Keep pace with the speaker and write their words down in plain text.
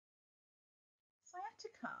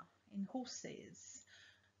sciatica in horses,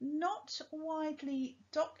 not widely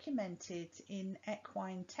documented in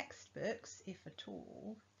equine textbooks, if at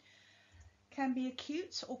all, can be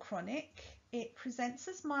acute or chronic. It presents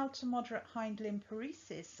as mild to moderate hind limb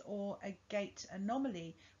paresis or a gait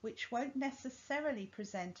anomaly, which won't necessarily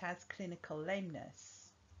present as clinical lameness.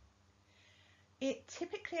 It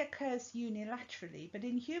typically occurs unilaterally, but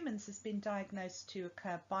in humans has been diagnosed to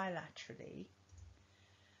occur bilaterally.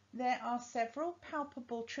 There are several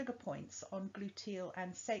palpable trigger points on gluteal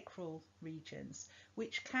and sacral regions,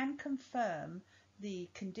 which can confirm the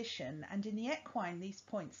condition, and in the equine these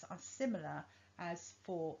points are similar as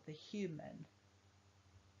for the human.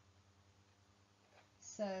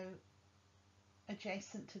 So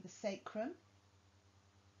adjacent to the sacrum,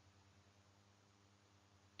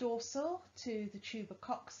 dorsal to the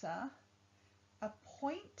tubercoxa, a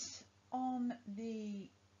point on the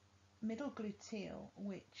middle gluteal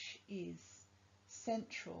which is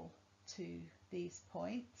central to these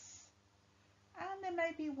points, and there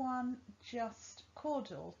may be one just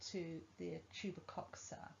caudal to the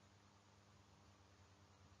tubercoxa.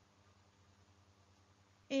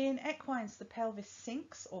 In equines, the pelvis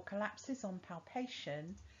sinks or collapses on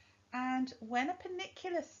palpation, and when a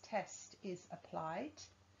panniculus test is applied,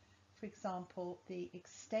 for example the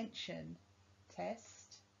extension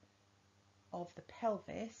test of the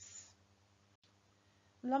pelvis,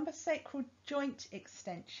 lumbosacral joint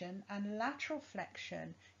extension and lateral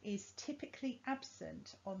flexion is typically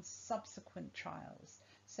absent on subsequent trials.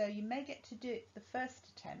 So you may get to do it for the first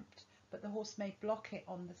attempt, but the horse may block it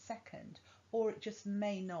on the second, or it just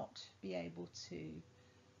may not be able to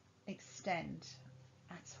extend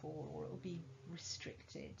at all, or it will be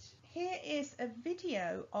restricted. Here is a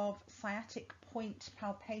video of sciatic point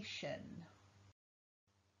palpation.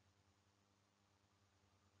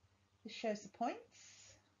 This shows the points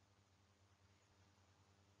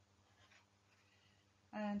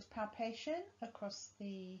and palpation across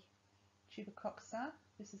the tubercoxa.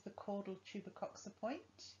 This is the caudal tubercoxa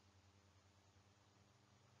point.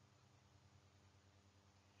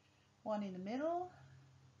 One in the middle.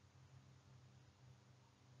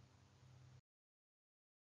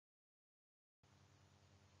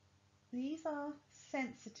 These are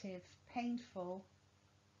sensitive, painful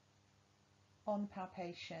on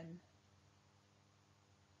palpation.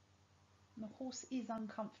 And the horse is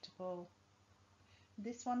uncomfortable.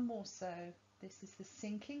 This one more so. This is the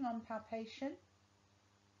sinking on palpation,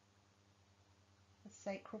 the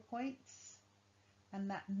sacral points, and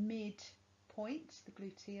that mid point, the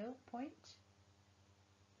gluteal point.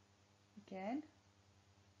 Again,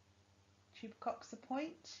 tubercoxa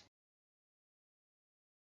point.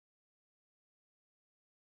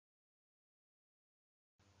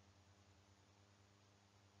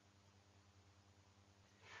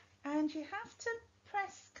 And you have to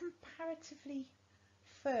press comparatively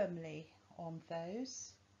firmly on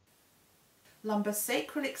those.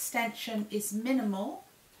 Lumbosacral extension is minimal,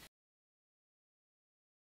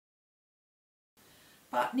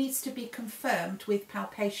 but needs to be confirmed with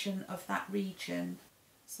palpation of that region.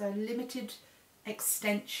 So limited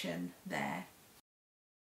extension there.